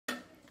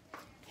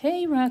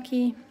Hey,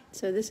 Rocky.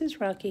 So this is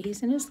Rocky.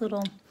 He's in his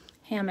little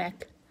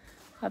hammock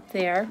up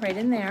there, right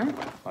in there.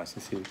 Watch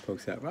and see if he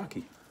pokes out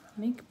Rocky. Let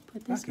me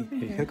put this Rocky, over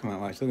hey, here. he'll come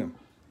out. Watch, look at him.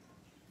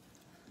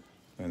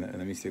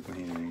 Let me stick my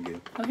hand in and get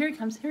it. Oh, here he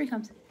comes. Here he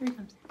comes. Here he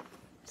comes.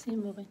 See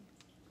him moving.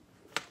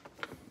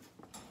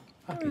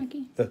 Hi,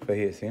 Rocky. Look right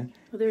here, see him?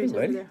 Oh, there he is, hey,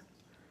 over buddy. there.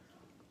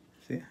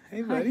 See?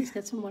 Hey, Hi, buddy. he's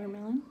got some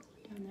watermelon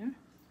down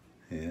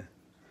there. Yeah.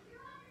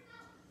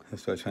 I'll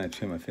start trying to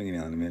trim my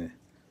fingernail in a minute.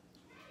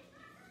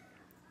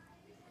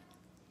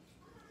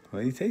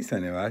 What do you taste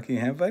on there, Rocky?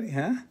 Huh, buddy?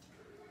 Huh?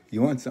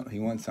 You want something?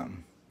 You want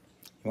something?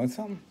 You want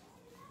something?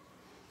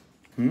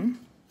 Hmm?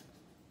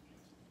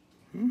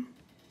 Hmm?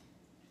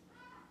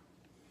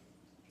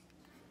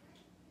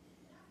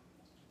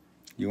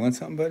 You want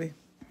something, buddy?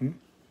 Hmm?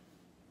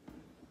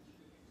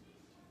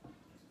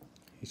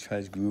 He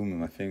tries grooming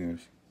my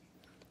fingers.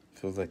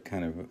 Feels like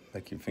kind of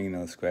like your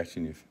fingernail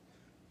scratching your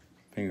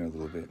finger a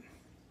little bit.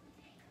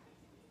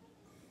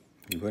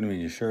 You put them in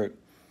your shirt.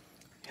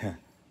 Yeah.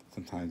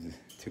 Sometimes it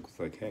tickles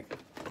like heck.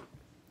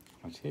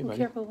 Watch here, buddy.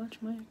 Be careful, watch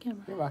my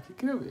camera. Hey, Rocky,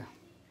 get over here.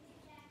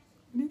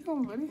 What are you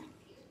doing, buddy?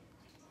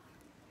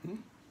 Hmm?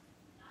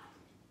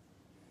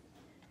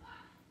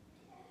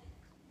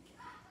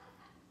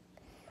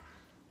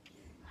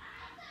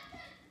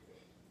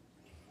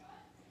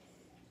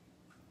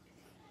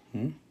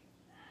 Hmm?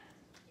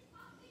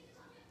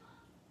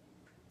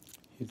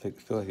 He's like,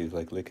 feel like he's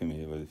like licking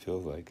me, what it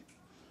feels like.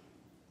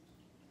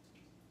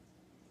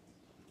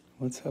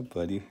 What's up,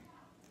 buddy?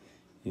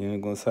 You gonna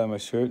go inside my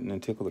shirt and then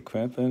tickle the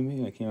cramp on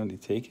me? I can't only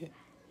take it?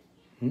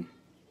 Hmm?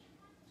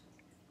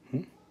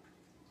 Hmm?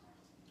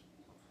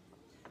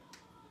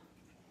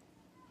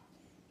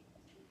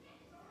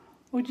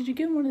 Oh, did you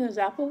give him one of those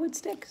applewood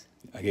sticks?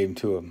 I gave him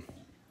 2 of them.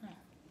 Oh.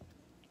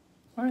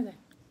 Where are they?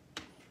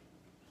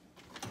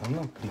 I don't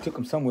know. He took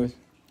them somewhere.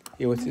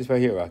 Here, what's this right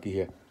here, Rocky?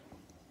 Here.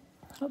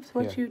 Oops,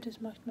 watch Yeah. you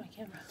just mucked my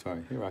camera.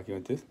 Sorry. Here, Rocky,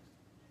 want this?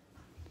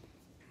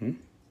 Hmm?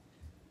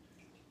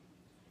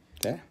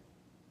 That?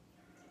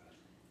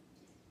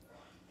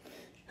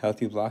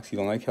 Healthy blocks? You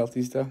don't like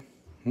healthy stuff?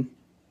 Hmm?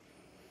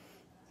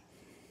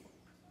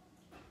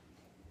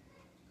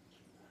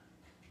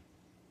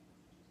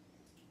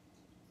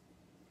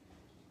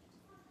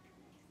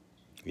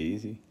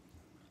 Easy.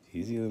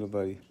 Easy, little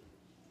buddy.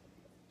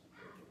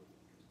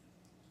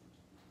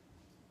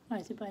 Why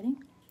is it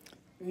biting?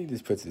 He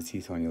just puts his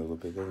teeth on you a little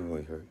bit. Doesn't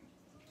really hurt.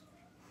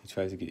 He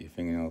tries to get your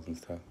fingernails and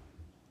stuff.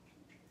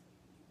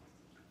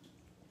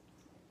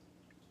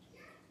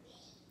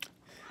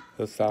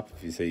 He'll stop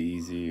if you say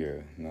easy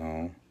or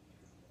no.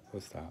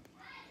 He'll stop.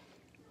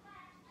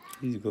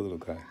 He's a good little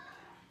guy.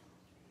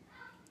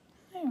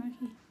 Hi,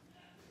 Rocky.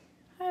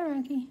 Hi,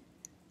 Rocky.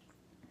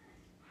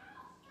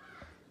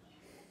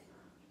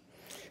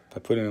 If I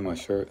put him in my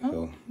shirt,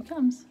 Oh, here he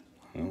comes.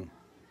 he'll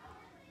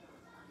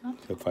Oh.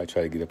 probably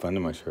try to get up under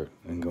my shirt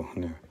and go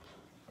in there.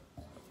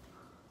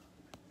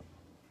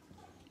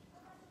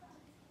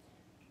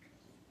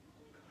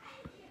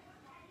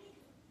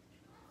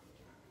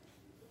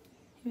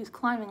 He was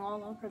climbing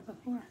all over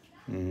before.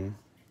 Mm-hmm.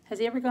 Has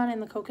he ever gone in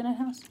the coconut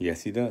house?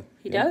 Yes, he does.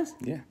 He Yeah. does?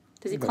 Yeah.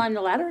 Does he climb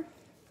the ladder?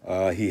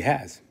 He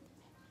has.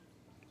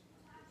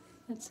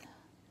 Let's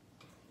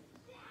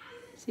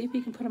see if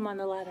we can put him on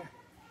the ladder.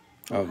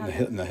 Oh,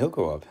 no, he'll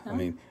go up. No? I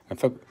mean,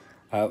 let's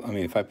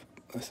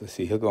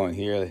see, he'll go in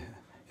here.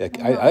 Like,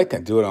 I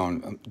can do it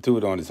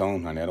on his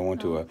own, honey. I don't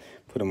want to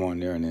put him on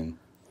there and then.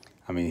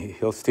 I mean,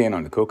 he'll stand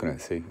on the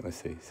coconut. See, let's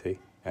see.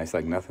 It's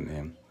like nothing to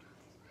him.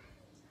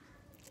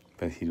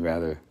 But he'd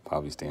rather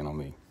probably stand on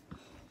me.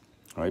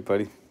 All right,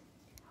 buddy.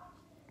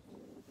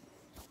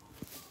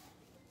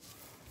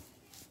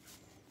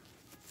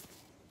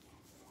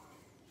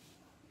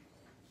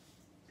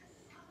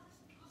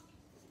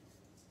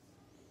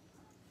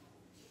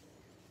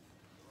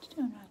 What you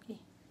doing, Rocky?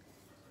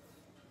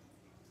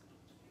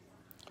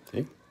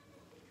 See?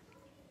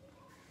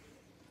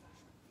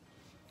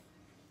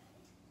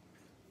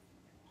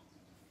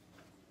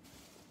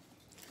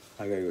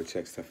 I gotta go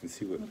check stuff and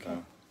see what. Okay.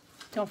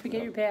 Don't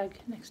forget your bag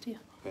next to you.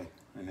 Okay,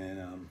 and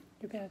then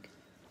Your bag.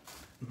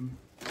 Mm-hmm.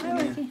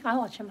 Hi, Rocky. I'll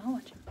watch him.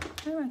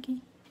 Hi,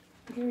 Rocky.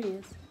 There he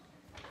is.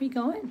 Where you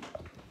going?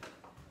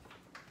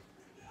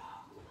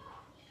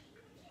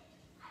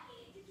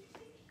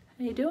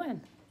 How you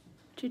doing?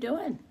 What you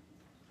doing?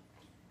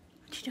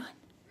 What you doing?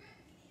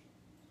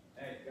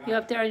 You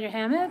up there in your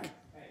hammock?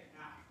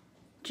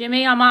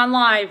 Jimmy, I'm on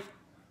live.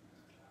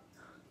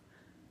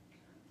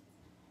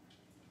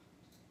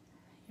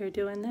 You're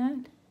doing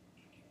that?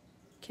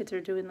 Kids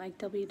are doing like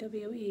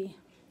WWE.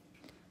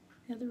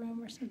 The other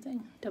room or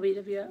something.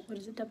 WWF. What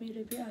is it?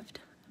 WWF.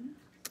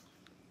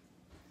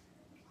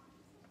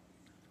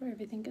 Where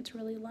everything gets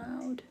really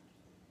loud.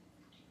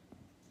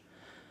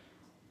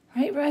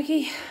 Right,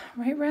 Rocky?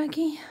 Right,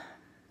 Rocky?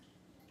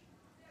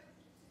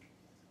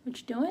 What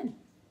you doing?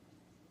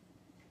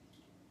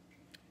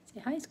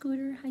 Say hi,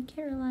 Scooter. Hi,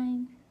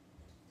 Caroline.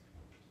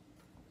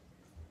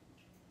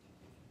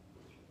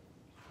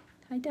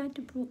 Hi,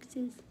 Dr.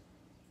 Brooks's.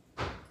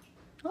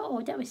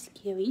 Oh, that was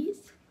scary.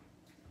 Is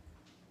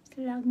that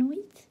a loud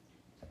noise?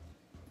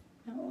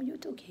 No,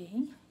 it's okay.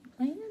 You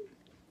playing?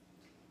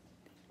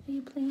 Are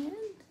you playing?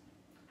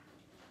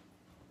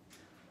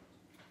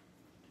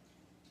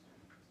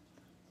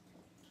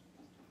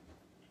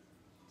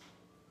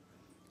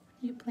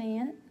 You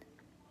playing?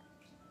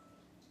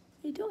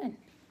 What are you doing?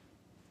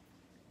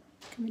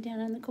 Coming down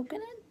on the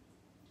coconut?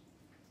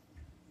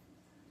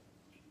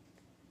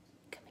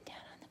 Coming down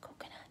on the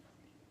coconut.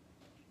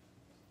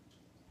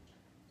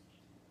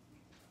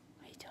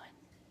 What are you doing?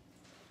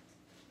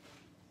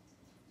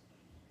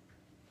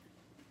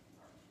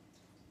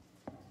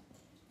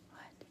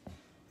 What?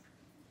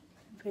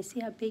 Everybody see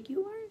how big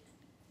you are?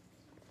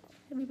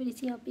 Everybody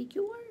see how big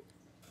you are?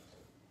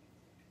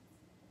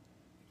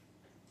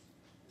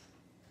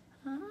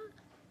 Huh?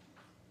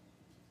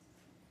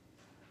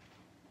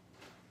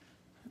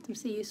 Let them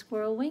see your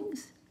squirrel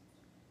wings.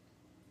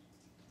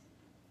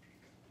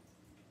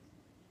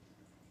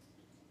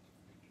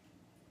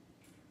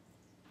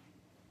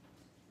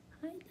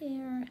 Hi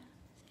there.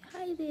 Say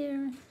hi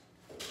there.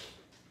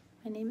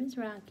 My name is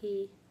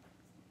Rocky.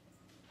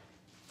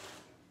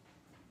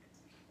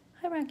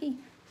 Hi, Rocky.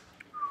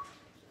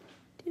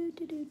 Do,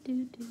 do, do,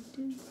 do, do,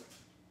 do.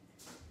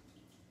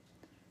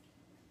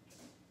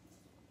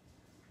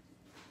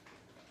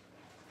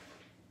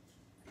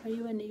 Are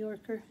you a New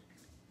Yorker?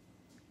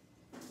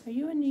 Are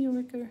you a New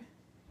Yorker?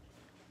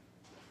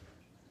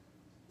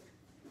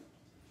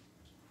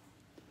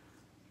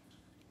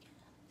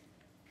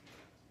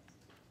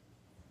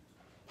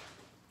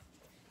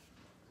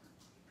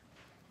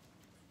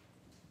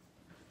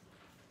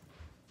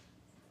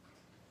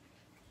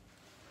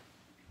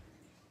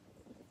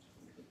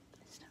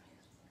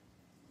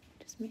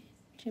 Just made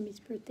Jimmy's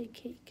birthday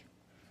cake.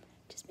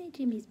 Just made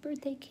Jimmy's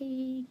birthday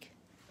cake.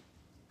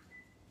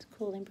 It's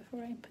cooling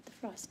before I put the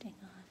frosting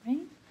on,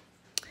 right?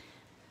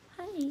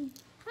 Hi.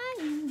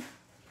 Hi.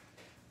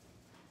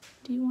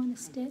 Do you want a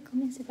stick? Let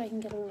me see if I can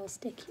get a little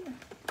stick here.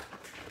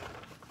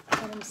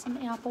 Got him some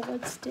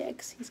applewood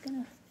sticks. He's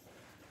gonna,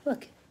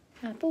 look,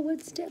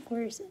 applewood stick,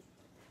 where is it?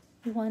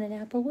 You want an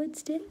applewood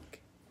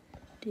stick?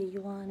 Do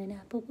you want an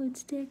applewood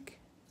stick?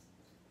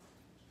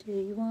 Do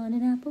you want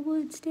an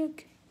applewood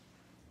stick?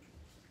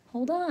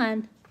 Hold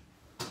on.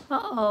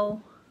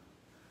 Uh-oh.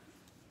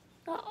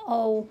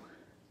 Uh-oh.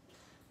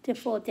 Did it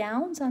fall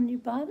down on your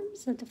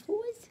bottoms of the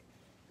floors?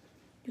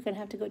 You're gonna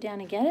have to go down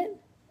and get it?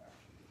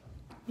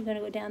 You're gonna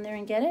go down there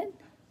and get it?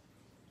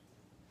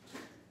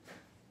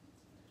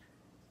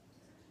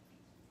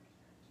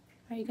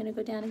 Are you gonna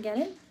go down and get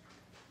it?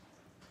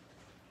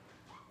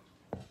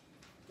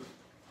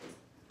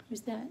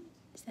 Is that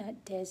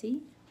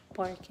Desi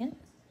barking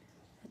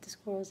at the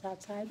squirrels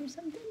outside or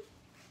something?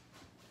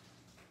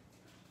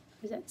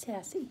 Or is that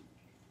Sassy?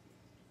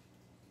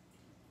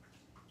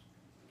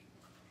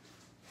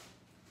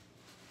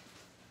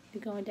 You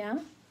going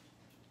down?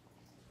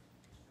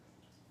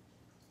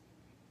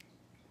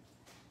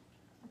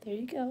 There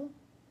you go.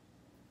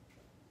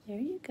 There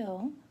you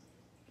go.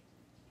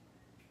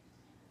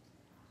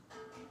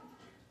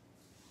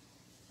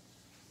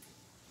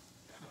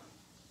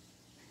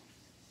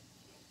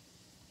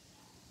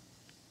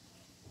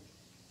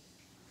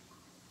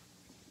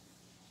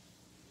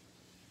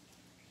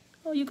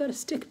 Oh, you got a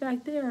stick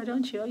back there,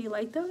 don't you? You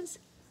like those?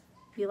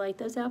 You like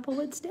those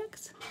applewood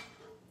sticks?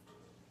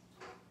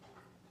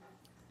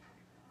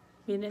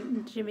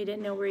 Jimmy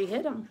didn't know where he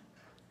hid them.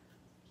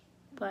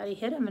 But he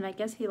hid them, and I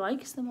guess he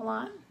likes them a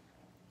lot.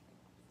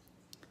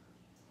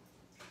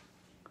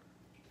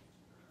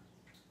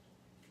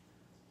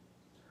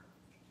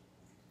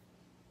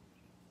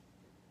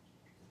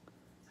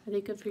 Are they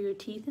good for your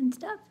teeth and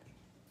stuff?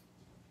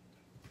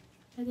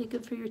 Are they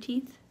good for your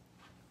teeth?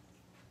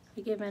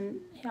 I gave him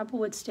an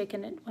applewood stick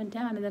and it went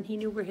down, and then he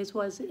knew where his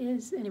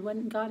is, and he went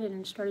and got it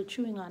and started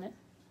chewing on it.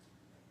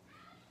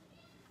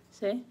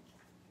 See?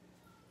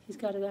 He's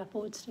got an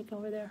applewood stick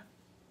over there.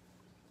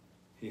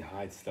 He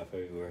hides stuff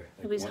everywhere.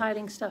 He was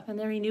hiding stuff in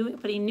there. He knew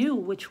it, but he knew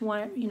which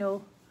one, you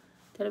know,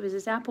 that it was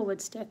his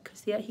applewood stick,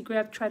 because he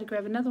tried to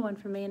grab another one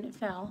from me and it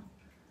fell.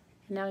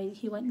 And now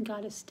he went and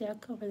got his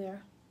stick over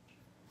there.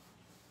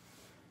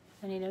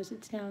 And he knows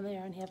it's down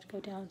there, and he has to go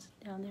down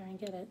there and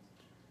get it.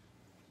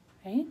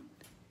 Right?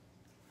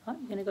 Oh,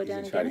 you're gonna go down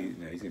and get it?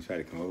 No, he's gonna try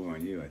to come over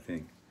on you, I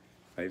think.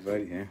 Right,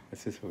 buddy? Yeah.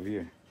 What's this over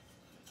here?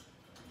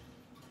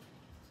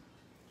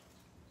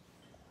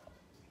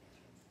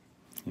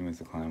 He wants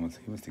to climb.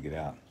 He wants to get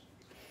out,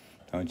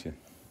 don't you?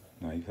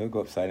 No, he'll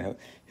go upside down.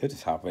 He'll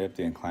just hop right up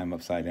there and climb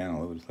upside down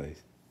all over the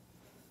place.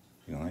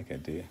 You don't like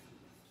that, do you?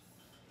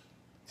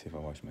 See if I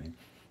wash my hands.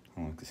 I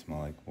don't like to smell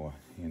like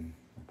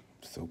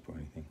soap or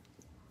anything.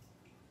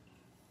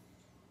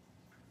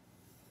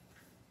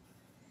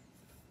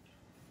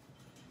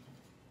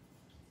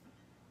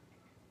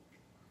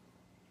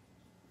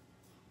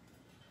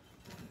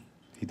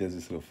 He does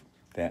this little,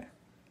 that.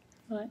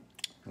 What?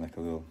 Like a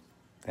little,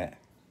 that.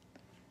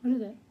 What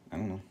is it? I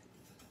don't know.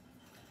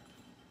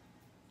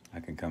 I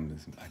can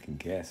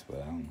guess,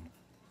 but I don't know.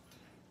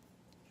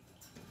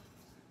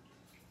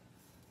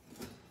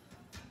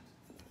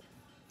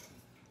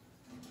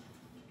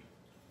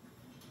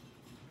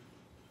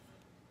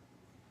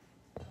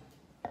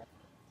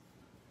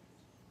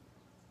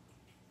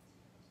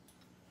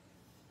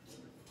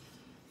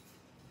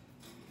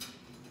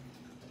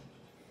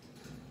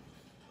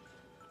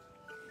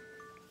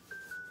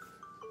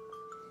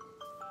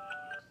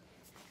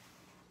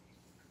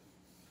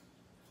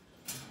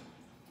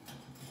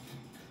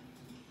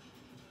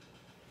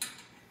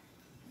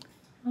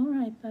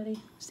 buddy.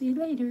 See you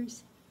later.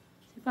 Say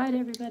bye to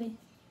everybody.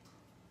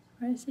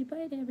 All right, say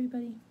bye to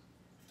everybody.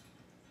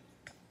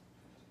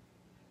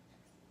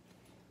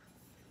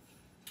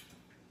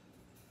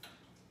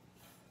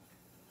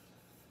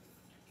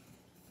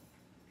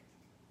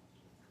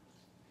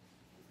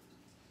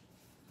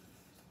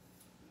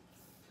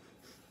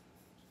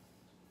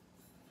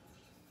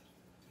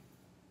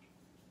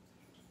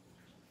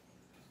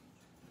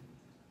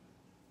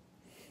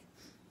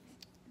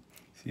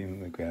 See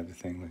him like grab the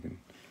thing, like and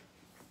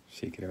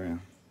shake it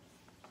around.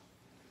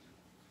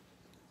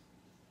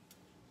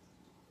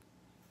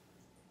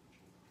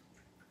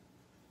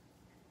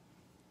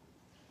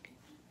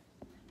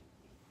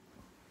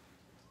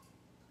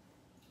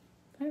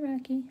 Bye,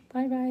 Rocky.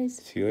 Bye, Rise.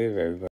 See you later, everybody.